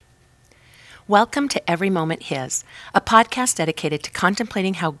Welcome to Every Moment His, a podcast dedicated to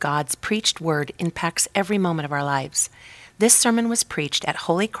contemplating how God's preached word impacts every moment of our lives. This sermon was preached at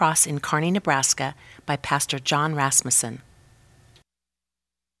Holy Cross in Kearney, Nebraska by Pastor John Rasmussen.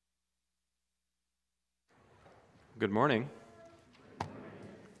 Good morning.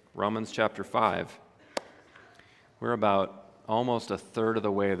 Romans chapter 5. We're about almost a third of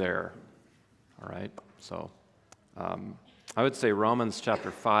the way there. All right, so I would say Romans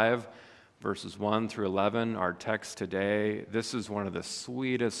chapter 5, verses 1 through 11, our text today. This is one of the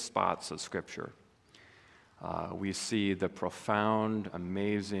sweetest spots of Scripture. We see the profound,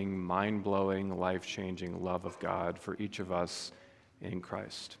 amazing, mind-blowing, life-changing love of God for each of us in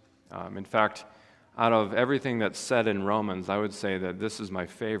Christ. In fact, out of everything that's said in Romans, I would say that this is my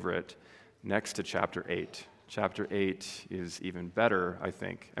favorite next to chapter 8. Chapter 8 is even better, I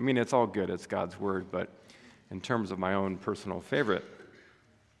think. I mean, it's all good, it's God's word, but in terms of my own personal favorite,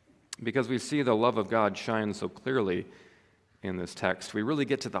 because we see the love of God shine so clearly in this text, we really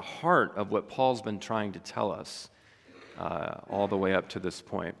get to the heart of what Paul's been trying to tell us all the way up to this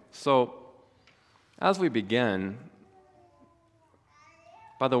point. So, as we begin,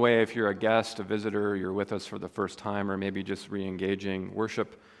 by the way, if you're a guest, a visitor, you're with us for the first time, or maybe just re-engaging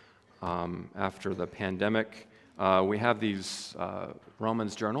worship after the pandemic, we have these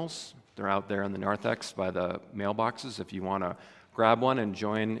Romans journals. They're out there in the narthex by the mailboxes. If you want to grab one and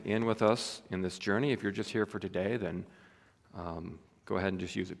join in with us in this journey. If you're just here for today, then go ahead and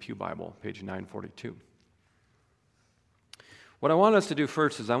just use a Pew Bible, page 942. What I want us to do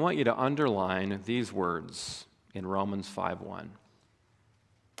first is I want you to underline these words in Romans 5:1.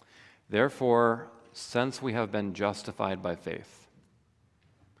 Therefore, since we have been justified by faith.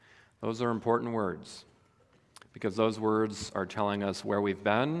 Those are important words because those words are telling us where we've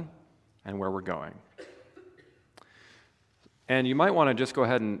been and where we're going. And you might want to just go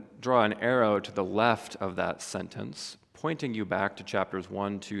ahead and draw an arrow to the left of that sentence, pointing you back to chapters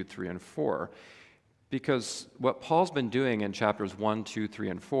 1, 2, 3, and 4. Because what Paul's been doing in chapters 1, 2,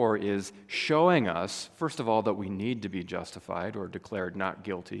 3, and 4 is showing us, first of all, that we need to be justified or declared not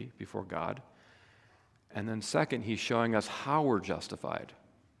guilty before God. And then second, he's showing us how we're justified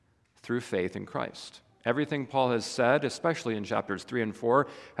through faith in Christ. Everything Paul has said, especially in chapters 3 and 4,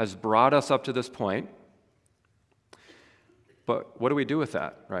 has brought us up to this point. But what do we do with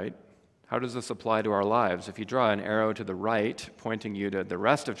that, right? How does this apply to our lives? If you draw an arrow to the right, pointing you to the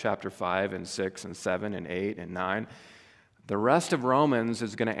rest of chapter 5 and 6 and 7 and 8 and 9, the rest of Romans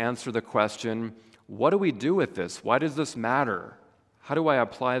is going to answer the question, what do we do with this? Why does this matter? How do I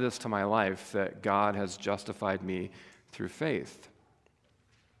apply this to my life that God has justified me through faith?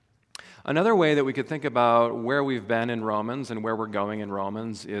 Another way that we could think about where we've been in Romans and where we're going in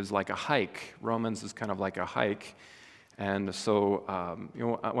Romans is like a hike. Romans is kind of like a hike. And so,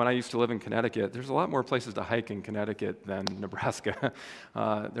 when I used to live in Connecticut, there's a lot more places to hike in Connecticut than Nebraska.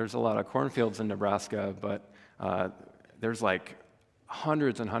 There's a lot of cornfields in Nebraska, but there's like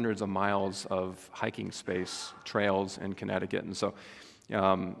hundreds and hundreds of miles of hiking space, trails in Connecticut. And so,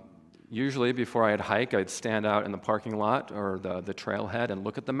 usually before I'd hike, I'd stand out in the parking lot or the trailhead and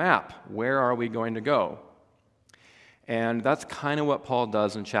look at the map. Where are we going to go? And that's kind of what Paul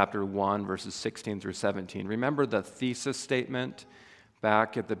does in chapter 1, verses 16 through 17. Remember the thesis statement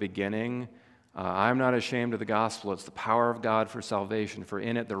back at the beginning? I'm not ashamed of the gospel. It's the power of God for salvation. For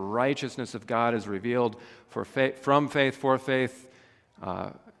in it the righteousness of God is revealed from faith for faith.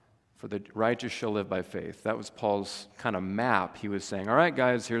 For the righteous shall live by faith. That was Paul's kind of map. He was saying, all right,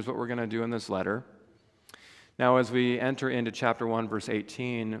 guys, here's what we're going to do in this letter. Now, as we enter into chapter 1, verse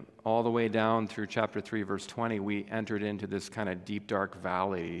 18, all the way down through chapter 3, verse 20, we entered into this kind of deep, dark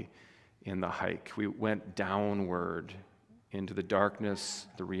valley in the hike. We went downward into the darkness,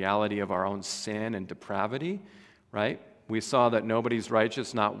 the reality of our own sin and depravity, right? We saw that nobody's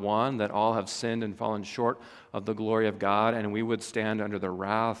righteous, not one, that all have sinned and fallen short of the glory of God, and we would stand under the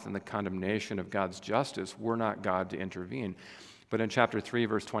wrath and the condemnation of God's justice were not God to intervene. But in chapter 3,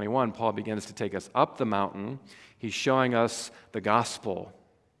 verse 21, Paul begins to take us up the mountain. He's showing us the gospel,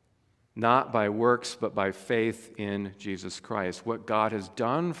 not by works, but by faith in Jesus Christ, what God has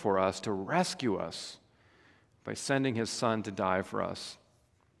done for us to rescue us by sending his Son to die for us.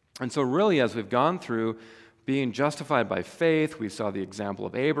 And so really, as we've gone through being justified by faith, we saw the example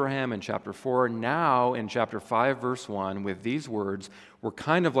of Abraham in chapter 4. Now, in chapter 5, verse 1, with these words, we're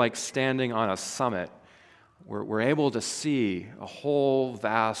kind of like standing on a summit. We're able to see a whole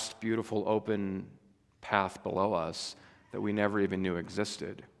vast, beautiful, open path below us that we never even knew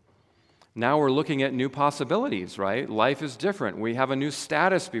existed. Now we're looking at new possibilities, right? Life is different. We have a new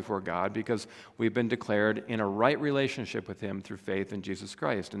status before God because we've been declared in a right relationship with Him through faith in Jesus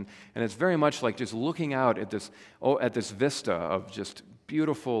Christ. And it's very much like just looking out at this vista of just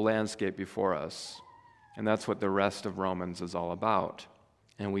beautiful landscape before us. And that's what the rest of Romans is all about.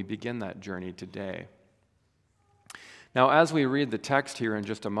 And we begin that journey today. Now, as we read the text here in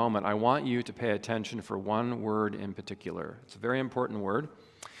just a moment, I want you to pay attention for one word in particular. It's a very important word.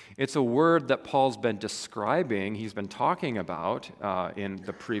 It's a word that Paul's been describing, he's been talking about in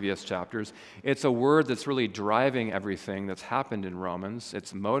the previous chapters. It's a word that's really driving everything that's happened in Romans.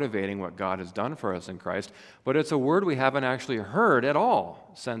 It's motivating what God has done for us in Christ, but it's a word we haven't actually heard at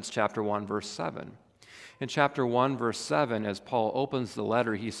all since chapter 1, verse 7. In chapter 1, verse 7, as Paul opens the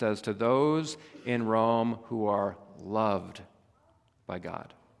letter, he says, "To those in Rome who are loved by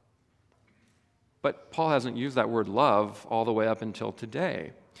God." But Paul hasn't used that word love all the way up until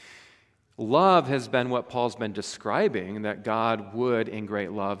today. Love has been what Paul's been describing, that God would, in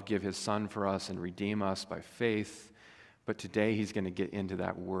great love, give His Son for us and redeem us by faith. But today he's going to get into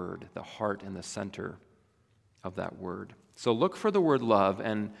that word, the heart and the center of that word. So look for the word love,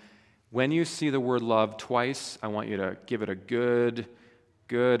 and when you see the word love twice, I want you to give it a good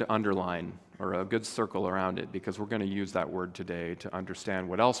underline or a good circle around it, because we're going to use that word today to understand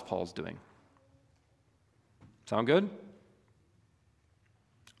what else Paul's doing. Sound good?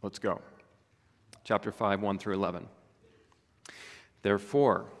 Let's go. Chapter 5, 1 through 11.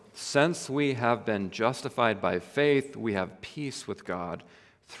 "Therefore, since we have been justified by faith, we have peace with God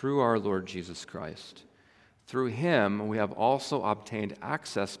through our Lord Jesus Christ. Through Him we have also obtained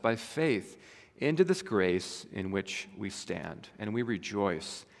access by faith into this grace in which we stand, and we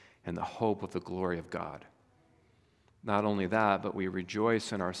rejoice in the hope of the glory of God. Not only that, but we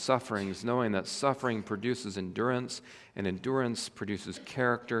rejoice in our sufferings, knowing that suffering produces endurance, and endurance produces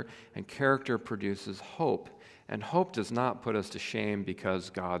character, and character produces hope. And hope does not put us to shame, because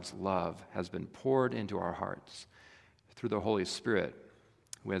God's love has been poured into our hearts through the Holy Spirit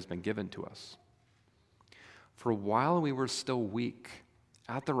who has been given to us. For while we were still weak,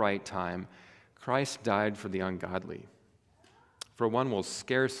 at the right time, Christ died for the ungodly. For one will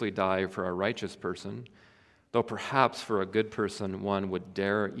scarcely die for a righteous person, though perhaps for a good person one would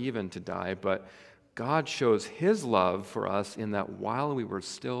dare even to die. But God shows His love for us in that while we were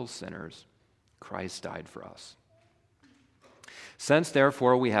still sinners, Christ died for us. Since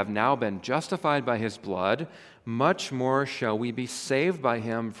therefore we have now been justified by His blood, much more shall we be saved by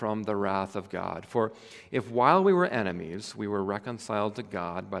Him from the wrath of God. For if while we were enemies we were reconciled to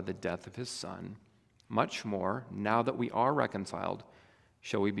God by the death of His Son, much more, now that we are reconciled,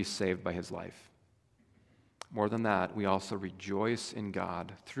 shall we be saved by His life. More than that, we also rejoice in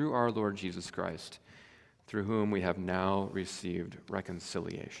God through our Lord Jesus Christ, through whom we have now received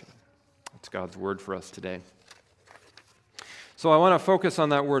reconciliation." That's God's word for us today. So I want to focus on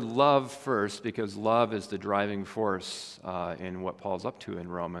that word love first, because love is the driving force in what Paul's up to in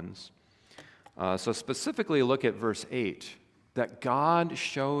Romans. So specifically look at verse 8, that God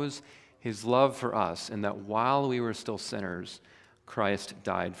shows His love for us, and that while we were still sinners, Christ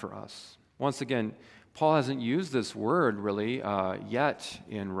died for us. Once again, Paul hasn't used this word really yet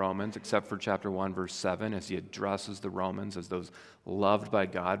in Romans, except for chapter 1, verse 7, as he addresses the Romans as those loved by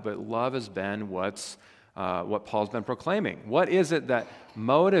God. But love has been what Paul's been proclaiming. What is it that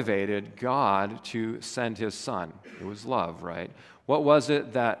motivated God to send His Son? It was love, right? What was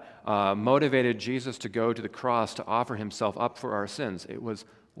it that motivated Jesus to go to the cross to offer Himself up for our sins? It was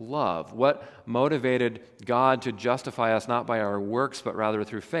love. What motivated God to justify us not by our works, but rather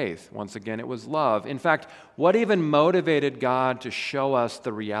through faith? Once again, it was love. In fact, what even motivated God to show us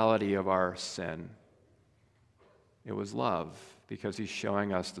the reality of our sin? It was love, because He's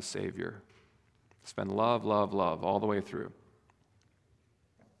showing us the Savior. It's been love, love, love all the way through.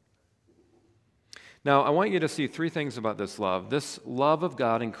 Now, I want you to see three things about this love. This love of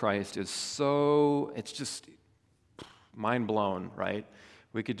God in Christ is it's just mind blown, right?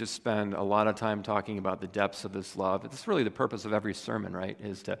 We could just spend a lot of time talking about the depths of this love. It's really the purpose of every sermon, right?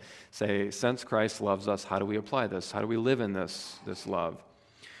 Is to say, since Christ loves us, how do we apply this? How do we live in this love?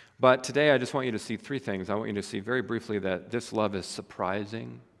 But today I just want you to see three things. I want you to see very briefly that this love is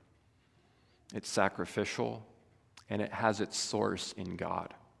surprising, it's sacrificial, and it has its source in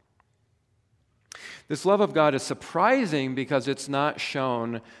God. This love of God is surprising because it's not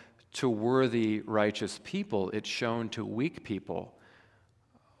shown to worthy, righteous people. It's shown to weak people.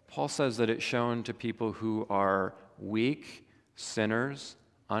 Paul says that it's shown to people who are weak, sinners,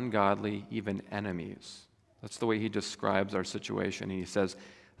 ungodly, even enemies. That's the way he describes our situation. He says,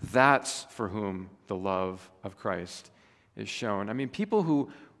 that's for whom the love of Christ is shown. I mean, people who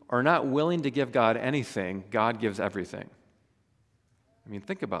are not willing to give God anything, God gives everything. I mean,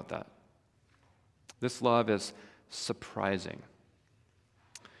 think about that. This love is surprising.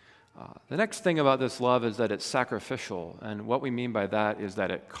 The next thing about this love is that it's sacrificial, and what we mean by that is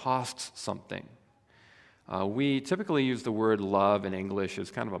that it costs something. We typically use the word love in English as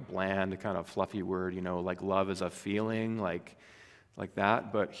kind of a bland, kind of fluffy word, like love is a feeling, like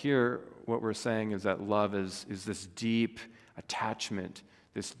that. But here, what we're saying is that love is this deep attachment,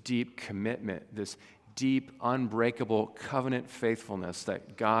 this deep commitment, this deep, unbreakable covenant faithfulness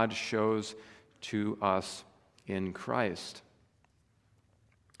that God shows to us in Christ.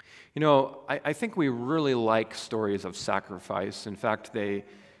 I think we really like stories of sacrifice. In fact,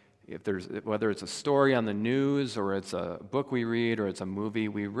 whether it's a story on the news or it's a book we read or it's a movie,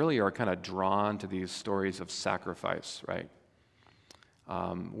 we really are kind of drawn to these stories of sacrifice, right?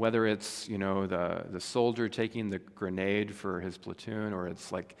 Whether it's, the soldier taking the grenade for his platoon, or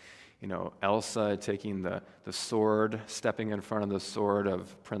it's like, Elsa taking the sword, stepping in front of the sword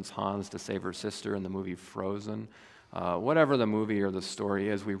of Prince Hans to save her sister in the movie Frozen. Whatever the movie or the story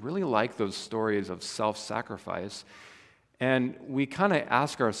is, we really like those stories of self-sacrifice. And we kind of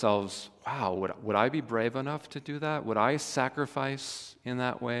ask ourselves, wow, would I be brave enough to do that? Would I sacrifice in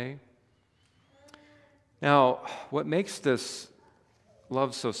that way? Now, what makes this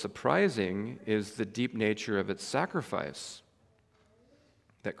love so surprising is the deep nature of its sacrifice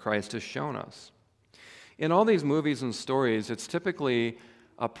that Christ has shown us. In all these movies and stories, it's typically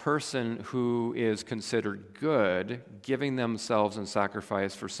a person who is considered good giving themselves in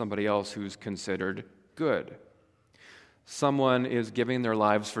sacrifice for somebody else who's considered good. Someone is giving their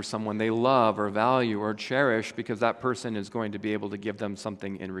lives for someone they love or value or cherish because that person is going to be able to give them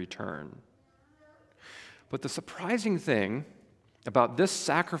something in return. But the surprising thing about this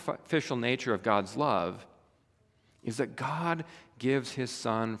sacrificial nature of God's love is that God gives his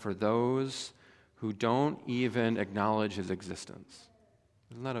Son for those who don't even acknowledge his existence.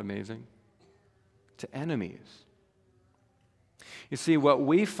 Isn't that amazing? To enemies. You see, what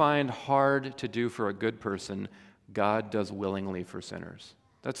we find hard to do for a good person, God does willingly for sinners.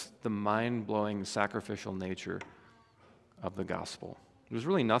 That's the mind-blowing sacrificial nature of the gospel. There's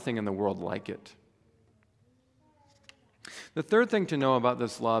really nothing in the world like it. The third thing to know about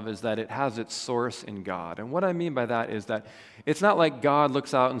this love is that it has its source in God. And what I mean by that is that it's not like God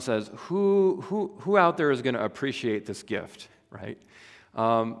looks out and says, who out there is going to appreciate this gift, right?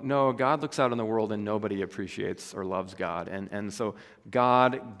 No, God looks out in the world and nobody appreciates or loves God. And so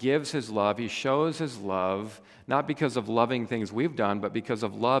God gives his love. He shows his love, not because of loving things we've done, but because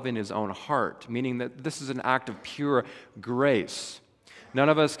of love in his own heart, meaning that this is an act of pure grace. None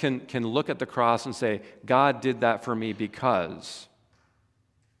of us can look at the cross and say, God did that for me because.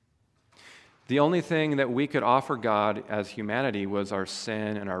 The only thing that we could offer God as humanity was our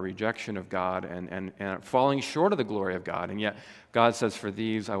sin and our rejection of God and falling short of the glory of God. And yet God says, for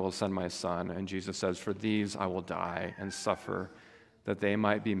these I will send my Son. And Jesus says, for these I will die and suffer, that they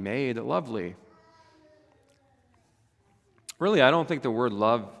might be made lovely. Really, I don't think the word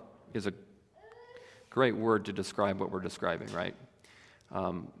love is a great word to describe what we're describing, right?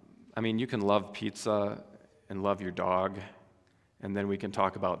 You can love pizza and love your dog, and then we can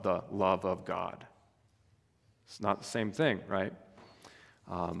talk about the love of God. It's not the same thing, right?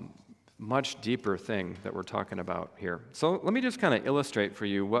 Much deeper thing that we're talking about here. So let me just kind of illustrate for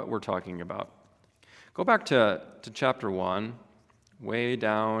you what we're talking about. Go back to chapter 1, way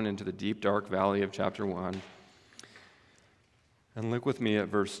down into the deep, dark valley of chapter 1, and look with me at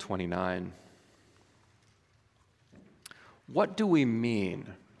verse 29. What do we mean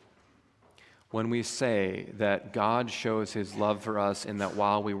when we say that God shows his love for us in that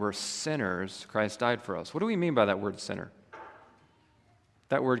while we were sinners, Christ died for us? What do we mean by that word sinner?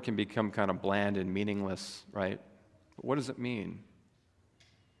 That word can become kind of bland and meaningless, right? But what does it mean?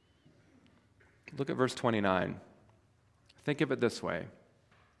 Look at verse 29. Think of it this way.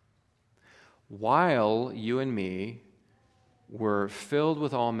 While you and me were filled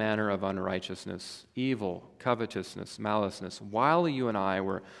with all manner of unrighteousness, evil, covetousness, maliceness, while you and I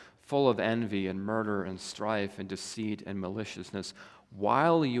were full of envy and murder and strife and deceit and maliciousness,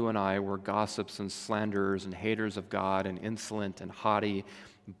 while you and I were gossips and slanderers and haters of God and insolent and haughty,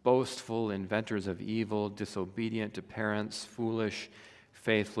 boastful, inventors of evil, disobedient to parents, foolish,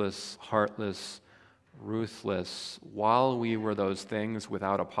 faithless, heartless, ruthless, while we were those things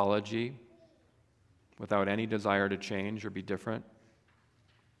without apology, without any desire to change or be different,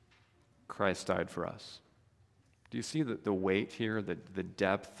 Christ died for us. Do you see the weight here, the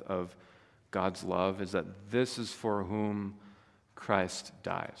depth of God's love is that this is for whom Christ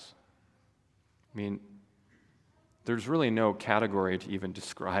dies? there's really no category to even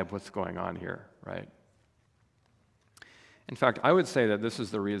describe what's going on here, right? In fact, I would say that this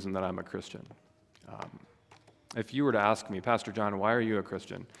is the reason that I'm a Christian. If you were to ask me, Pastor John, why are you a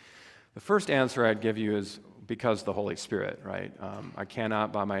Christian? The first answer I'd give you is because the Holy Spirit, right? I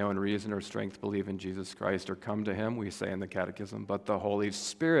cannot by my own reason or strength believe in Jesus Christ or come to him, we say in the Catechism, but the Holy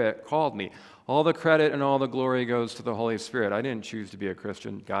Spirit called me. All the credit and all the glory goes to the Holy Spirit. I didn't choose to be a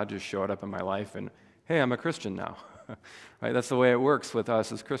Christian. God just showed up in my life and, hey, I'm a Christian now. Right? That's the way it works with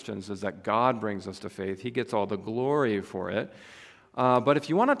us as Christians, is that God brings us to faith. He gets all the glory for it. But if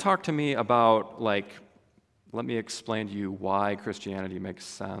you want to talk to me about, let me explain to you why Christianity makes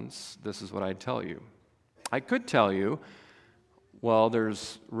sense, this is what I'd tell you. I could tell you, well,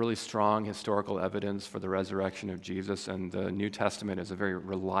 there's really strong historical evidence for the resurrection of Jesus, and the New Testament is a very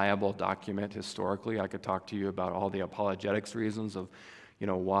reliable document historically. I could talk to you about all the apologetics reasons of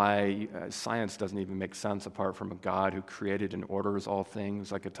why science doesn't even make sense apart from a God who created and orders all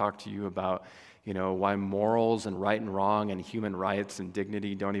things. I could talk to you about, why morals and right and wrong and human rights and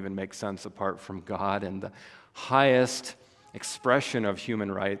dignity don't even make sense apart from God. And the highest expression of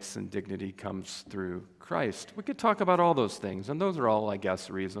human rights and dignity comes through Christ. We could talk about all those things, and those are all, I guess,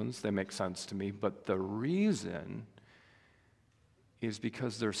 reasons. They make sense to me. But the reason is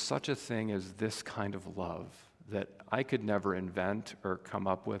because there's such a thing as this kind of love that I could never invent or come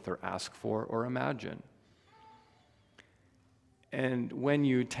up with or ask for or imagine. And when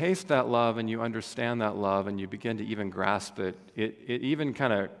you taste that love and you understand that love and you begin to even grasp it, it even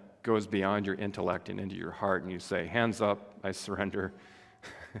kind of goes beyond your intellect and into your heart, and you say, hands up, I surrender.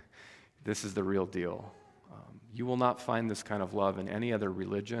 This is the real deal. You will not find this kind of love in any other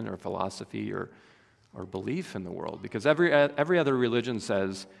religion or philosophy or belief in the world, because every other religion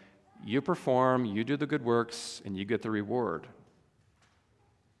says, you perform, you do the good works, and you get the reward.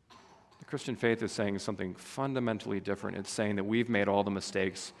 The Christian faith is saying something fundamentally different. It's saying that we've made all the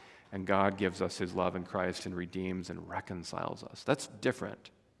mistakes, and God gives us his love in Christ and redeems and reconciles us. That's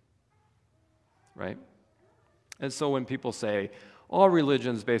different, right? And so when people say, all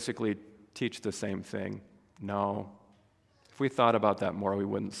religions basically teach the same thing, no. If we thought about that more, we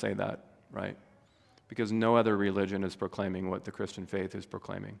wouldn't say that, right? Because no other religion is proclaiming what the Christian faith is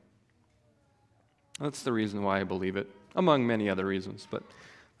proclaiming. That's the reason why I believe it, among many other reasons, but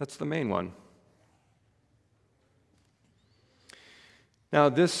that's the main one. Now,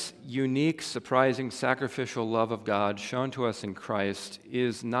 this unique, surprising, sacrificial love of God shown to us in Christ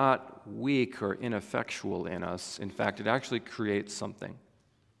is not weak or ineffectual in us. In fact, it actually creates something.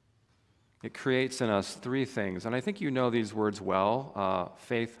 It creates in us three things, and I think you know these words well: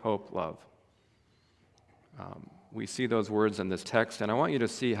 faith, hope, love. We see those words in this text, and I want you to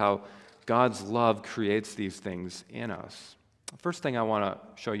see how God's love creates these things in us. The first thing I want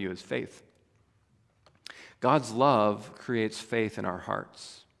to show you is faith. God's love creates faith in our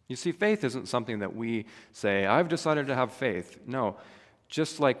hearts. You see, faith isn't something that we say, I've decided to have faith. No,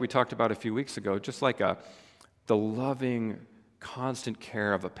 just like we talked about a few weeks ago, just like the loving, constant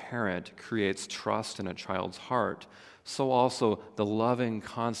care of a parent creates trust in a child's heart, so also the loving,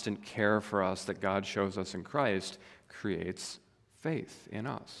 constant care for us that God shows us in Christ creates faith in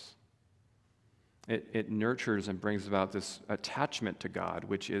us. It nurtures and brings about this attachment to God,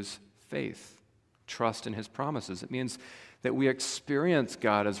 which is faith, trust in his promises. It means that we experience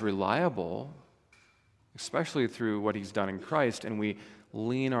God as reliable, especially through what he's done in Christ, and we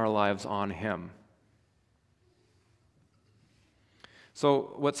lean our lives on him.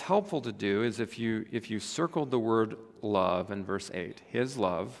 So what's helpful to do is if you circled the word love in verse 8, his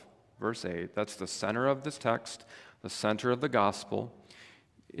love, verse 8, that's the center of this text, the center of the gospel.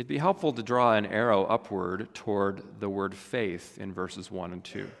 It'd be helpful to draw an arrow upward toward the word faith in verses 1 and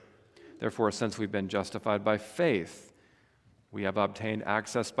 2. Therefore, since we've been justified by faith, we have obtained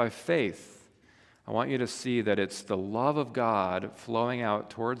access by faith. I want you to see that it's the love of God flowing out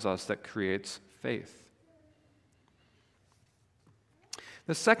towards us that creates faith.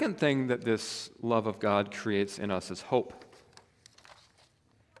 The second thing that this love of God creates in us is hope.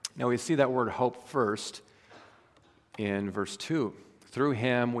 Now, we see that word hope first in verse 2. Through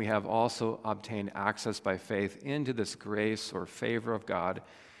him we have also obtained access by faith into this grace or favor of God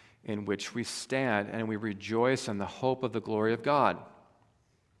in which we stand, and we rejoice in the hope of the glory of God.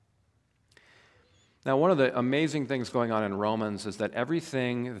 Now, one of the amazing things going on in Romans is that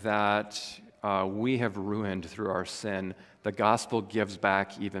everything that we have ruined through our sin, the gospel gives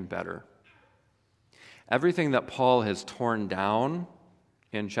back even better. Everything that Paul has torn down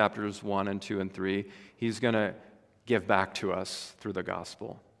in chapters 1 and 2 and 3, he's going to give back to us through the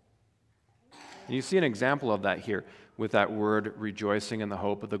gospel. And you see an example of that here. with that word rejoicing in the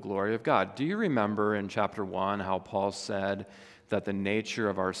hope of the glory of God. Do you remember in chapter 1 how Paul said that the nature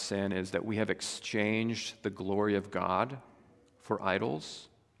of our sin is that we have exchanged the glory of God for idols?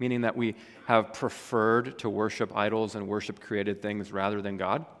 Meaning that we have preferred to worship idols and worship created things rather than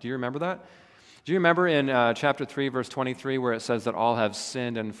God. Do you remember that? Do you remember in chapter 3, verse 23, where it says that all have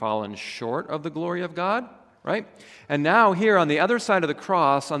sinned and fallen short of the glory of God? Right? And now here on the other side of the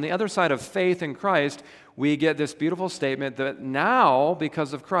cross, on the other side of faith in Christ, we get this beautiful statement that now,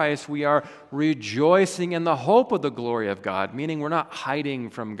 because of Christ, we are rejoicing in the hope of the glory of God, meaning we're not hiding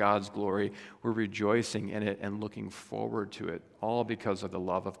from God's glory, we're rejoicing in it and looking forward to it, all because of the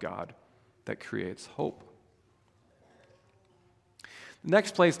love of God that creates hope. The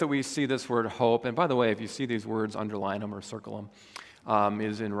next place that we see this word hope, and by the way, if you see these words, underline them or circle them,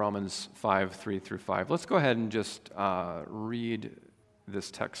 is in Romans 5, 3 through 5. Let's go ahead and just read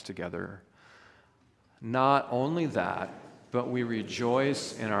this text together. Not only that, but we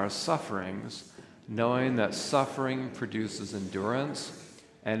rejoice in our sufferings, knowing that suffering produces endurance,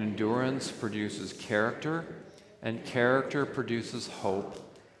 and endurance produces character, and character produces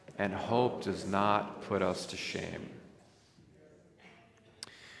hope, and hope does not put us to shame.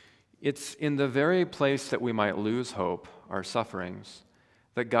 It's in the very place that we might lose hope, our sufferings,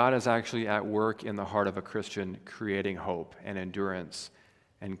 that God is actually at work in the heart of a Christian, creating hope and endurance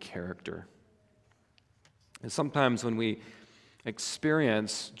and character. And sometimes when we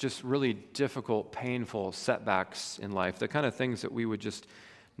experience just really difficult, painful setbacks in life, the kind of things that we would just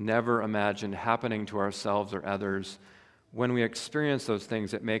never imagine happening to ourselves or others, when we experience those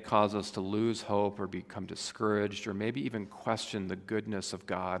things, it may cause us to lose hope or become discouraged or maybe even question the goodness of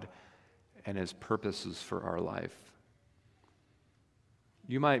God and His purposes for our life.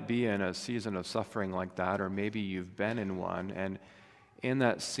 You might be in a season of suffering like that, or maybe you've been in one, and in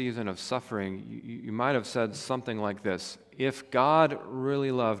that season of suffering, you might have said something like this: if God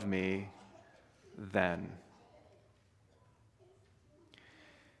really loved me, then.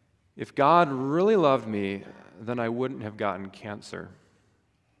 If God really loved me, then I wouldn't have gotten cancer.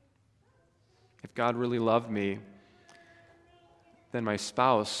 If God really loved me, then my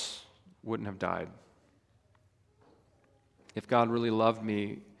spouse wouldn't have died. If God really loved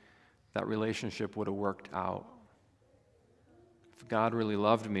me, that relationship would have worked out. If God really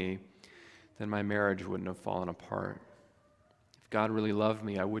loved me, then my marriage wouldn't have fallen apart. If God really loved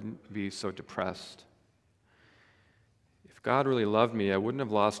me, I wouldn't be so depressed. If God really loved me, I wouldn't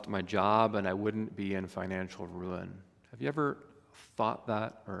have lost my job and I wouldn't be in financial ruin. Have you ever thought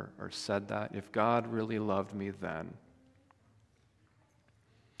that or said that? If God really loved me then.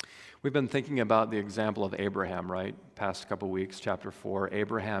 We've been thinking about the example of Abraham, right? Past couple weeks, chapter 4.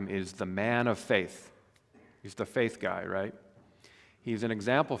 Abraham is the man of faith. He's the faith guy, right? He's an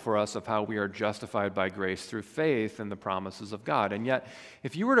example for us of how we are justified by grace through faith in the promises of God. And yet,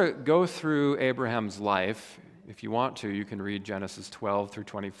 if you were to go through Abraham's life, if you want to, you can read Genesis 12 through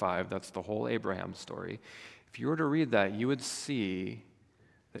 25. That's the whole Abraham story. If you were to read that, you would see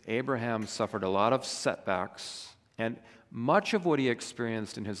that Abraham suffered a lot of setbacks, and much of what he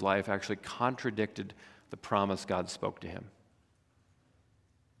experienced in his life actually contradicted the promise God spoke to him.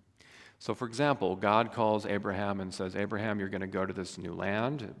 So, for example, God calls Abraham and says, Abraham, you're going to go to this new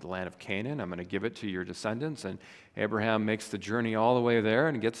land, the land of Canaan. I'm going to give it to your descendants. And Abraham makes the journey all the way there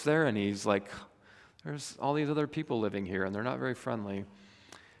and gets there, and he's like, there's all these other people living here, and they're not very friendly.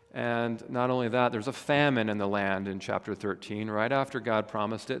 And not only that, there's a famine in the land in chapter 13, right after God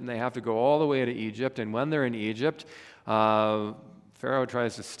promised it, and they have to go all the way to Egypt. And when they're in Egypt, Pharaoh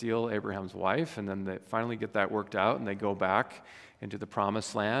tries to steal Abraham's wife, and then they finally get that worked out, and they go back into the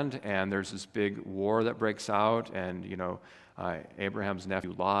promised land, and there's this big war that breaks out, and Abraham's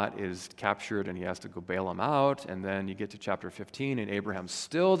nephew Lot is captured, and he has to go bail him out. And then you get to chapter 15, and Abraham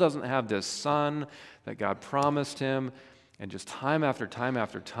still doesn't have this son that God promised him. And just time after time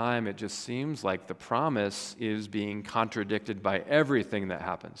after time, it just seems like the promise is being contradicted by everything that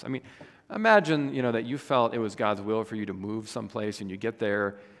happens. I mean, imagine, that you felt it was God's will for you to move someplace, and you get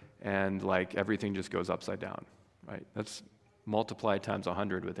there, and like everything just goes upside down, right? That's multiplied times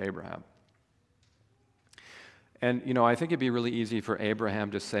 100 with Abraham. And, I think it'd be really easy for Abraham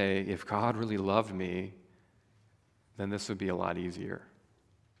to say, if God really loved me, then this would be a lot easier.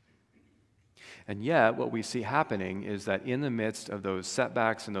 And yet, what we see happening is that in the midst of those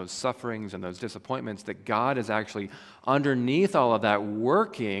setbacks and those sufferings and those disappointments, that God is actually underneath all of that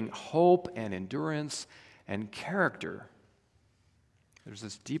working hope and endurance and character. There's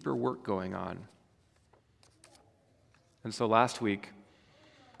this deeper work going on. And so last week,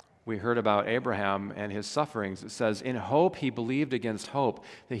 we heard about Abraham and his sufferings. It says, in hope he believed against hope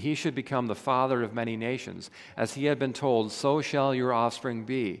that he should become the father of many nations. As he had been told, so shall your offspring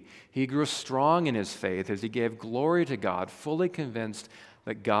be. He grew strong in his faith as he gave glory to God, fully convinced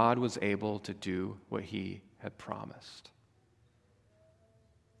that God was able to do what he had promised.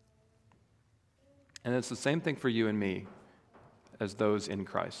 And it's the same thing for you and me as those in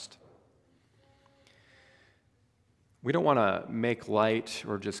Christ. We don't want to make light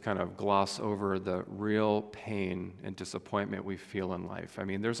or just kind of gloss over the real pain and disappointment we feel in life. I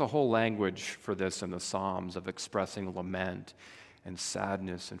mean, there's a whole language for this in the Psalms of expressing lament and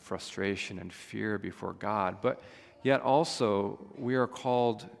sadness and frustration and fear before God. But yet also, we are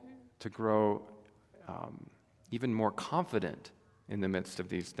called to grow even more confident in the midst of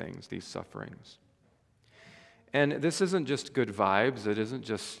these things, these sufferings. And this isn't just good vibes. It isn't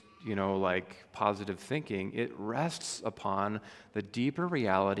just like positive thinking. It rests upon the deeper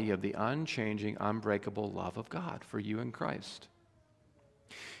reality of the unchanging, unbreakable love of God for you in Christ.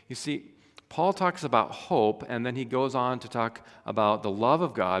 You see, Paul talks about hope, and then he goes on to talk about the love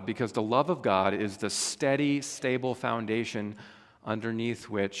of God, because the love of God is the steady, stable foundation underneath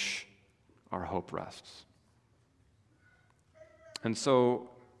which our hope rests. And so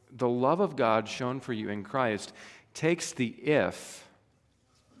the love of God shown for you in Christ takes the if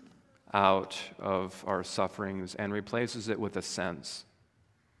out of our sufferings and replaces it with a sense.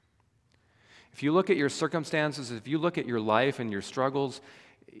 If you look at your circumstances, if you look at your life and your struggles,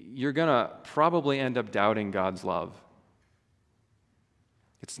 you're going to probably end up doubting God's love.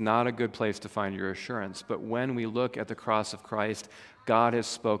 It's not a good place to find your assurance. But when we look at the cross of Christ, God has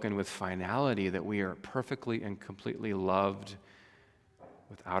spoken with finality that we are perfectly and completely loved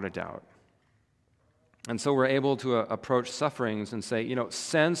without a doubt. And so we're able to approach sufferings and say,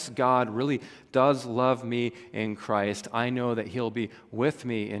 since God really does love me in Christ, I know that he'll be with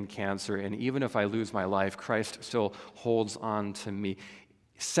me in cancer, and even if I lose my life, Christ still holds on to me.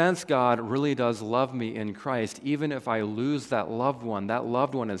 Since God really does love me in Christ, even if I lose that loved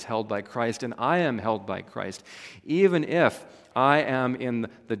one is held by Christ, and I am held by Christ. Even if I am in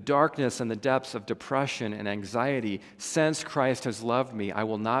the darkness and the depths of depression and anxiety, since Christ has loved me, I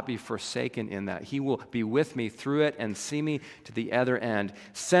will not be forsaken in that. He will be with me through it and see me to the other end.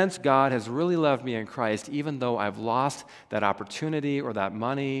 Since God has really loved me in Christ, even though I've lost that opportunity or that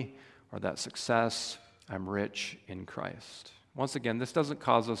money or that success, I'm rich in Christ. Once again, this doesn't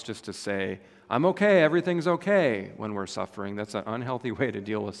cause us just to say, I'm okay, everything's okay when we're suffering. That's an unhealthy way to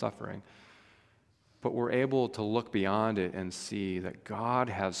deal with suffering. But we're able to look beyond it and see that God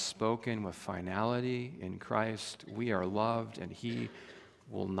has spoken with finality in Christ. We are loved, and he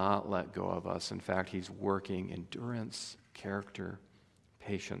will not let go of us. In fact, he's working endurance, character,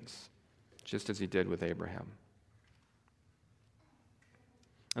 patience, just as he did with Abraham.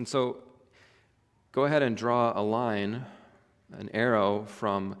 And so, go ahead and draw a line, an arrow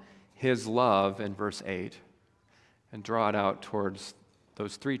from his love in verse 8, and draw it out towards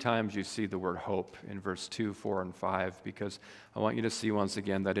those 3 times you see the word hope in verse 2, 4, and 5, because I want you to see once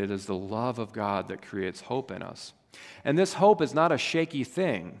again that it is the love of God that creates hope in us. And this hope is not a shaky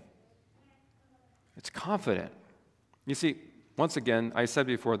thing. It's confident. You see, once again, I said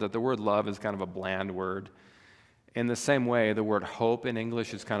before that the word love is kind of a bland word. In the same way, the word hope in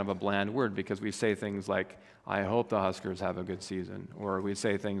English is kind of a bland word because we say things like, I hope the Huskers have a good season. Or we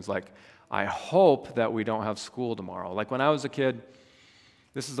say things like, I hope that we don't have school tomorrow. Like when I was a kid,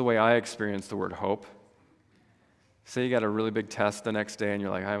 this is the way I experienced the word hope. Say you got a really big test the next day and you're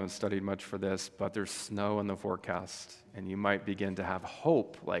like, I haven't studied much for this, but there's snow in the forecast. And you might begin to have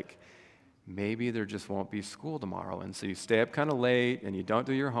hope, like maybe there just won't be school tomorrow. And so you stay up kind of late and you don't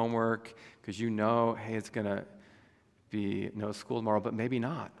do your homework because you know, hey, it's going to be no school tomorrow, but maybe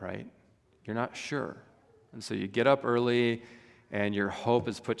not, right? You're not sure. And so you get up early and your hope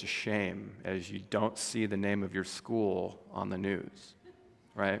is put to shame as you don't see the name of your school on the news.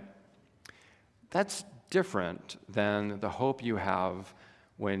 Right? That's different than the hope you have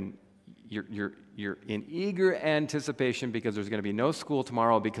when you're in eager anticipation because there's going to be no school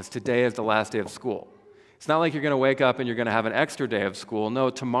tomorrow because today is the last day of school. It's not like you're going to wake up and you're going to have an extra day of school. No,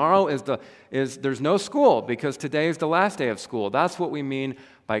 tomorrow there's no school because today is the last day of school. That's what we mean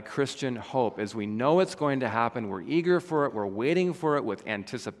by Christian hope, is we know it's going to happen. We're eager for it. We're waiting for it with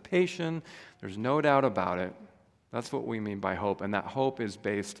anticipation. There's no doubt about it. That's what we mean by hope. And that hope is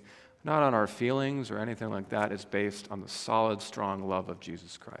based not on our feelings or anything like that. It's based on the solid, strong love of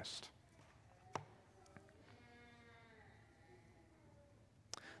Jesus Christ.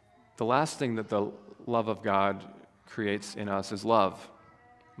 The last thing that the love of God creates in us is love.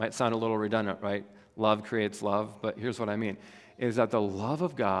 Might sound a little redundant, right? Love creates love, but here's what I mean. is that the love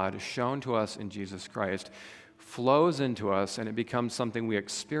of God shown to us in Jesus Christ flows into us, and it becomes something we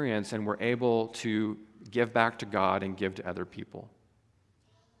experience, and we're able to give back to God and give to other people.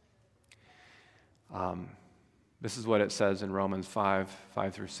 This is what it says in Romans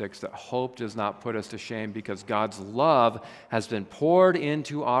 5:5-6, that hope does not put us to shame because God's love has been poured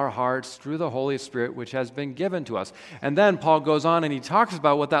into our hearts through the Holy Spirit, which has been given to us. And then Paul goes on and he talks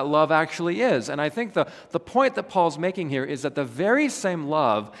about what that love actually is. And I think the point that Paul's making here is that the very same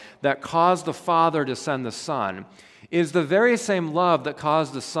love that caused the Father to send the Son is the very same love that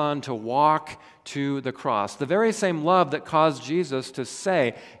caused the Son to walk to the cross. The very same love that caused Jesus to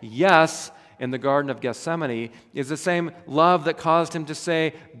say yes in the Garden of Gethsemane is the same love that caused him to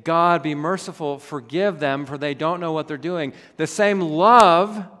say, God, be merciful, forgive them, for they don't know what they're doing. The same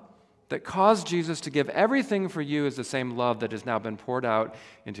love that caused Jesus to give everything for you is the same love that has now been poured out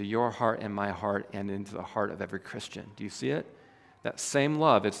into your heart and my heart and into the heart of every Christian. Do you see it? That same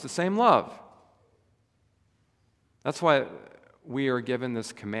love. It's the same love. That's why we are given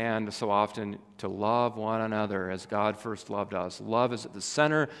this command so often to love one another as God first loved us. Love is at the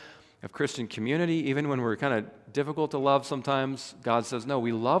center of Christian community. Even when we're kind of difficult to love sometimes, God says, no,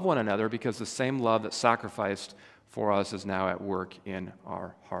 we love one another because the same love that sacrificed for us is now at work in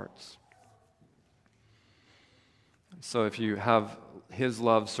our hearts. So if you have his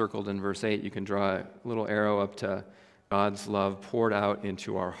love circled in verse 8, you can draw a little arrow up to God's love poured out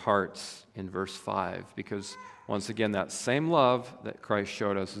into our hearts in verse 5, because once again, that same love that Christ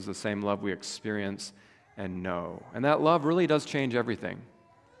showed us is the same love we experience and know. And that love really does change everything.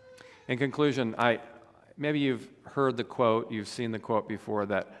 In conclusion, maybe you've heard the quote, you've seen the quote before,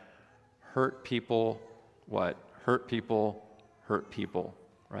 that hurt people, what? Hurt people,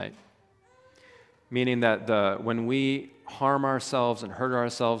 right? Meaning that when we harm ourselves and hurt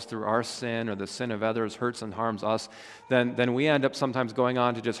ourselves through our sin, or the sin of others hurts and harms us, then we end up sometimes going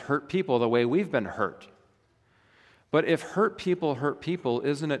on to just hurt people the way we've been hurt. But if hurt people,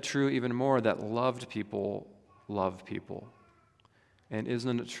 isn't it true even more that loved people love people? And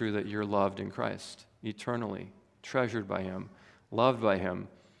isn't it true that you're loved in Christ, eternally, treasured by him, loved by him,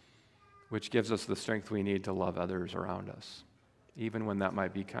 which gives us the strength we need to love others around us, even when that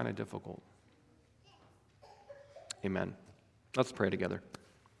might be kind of difficult. Amen. Let's pray together.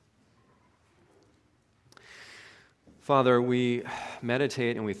 Father, we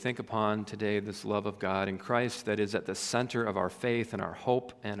meditate and we think upon today this love of God in Christ that is at the center of our faith and our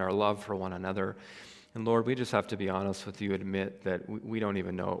hope and our love for one another. And Lord, we just have to be honest with you, admit that we don't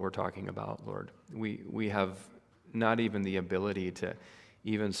even know what we're talking about, Lord. We have not even the ability to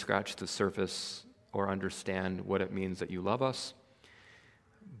even scratch the surface or understand what it means that you love us.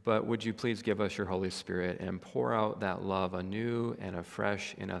 But would you please give us your Holy Spirit and pour out that love anew and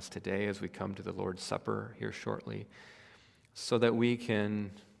afresh in us today as we come to the Lord's Supper here shortly, so that we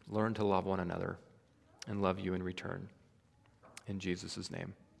can learn to love one another and love you in return. In Jesus'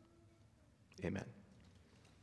 name, amen.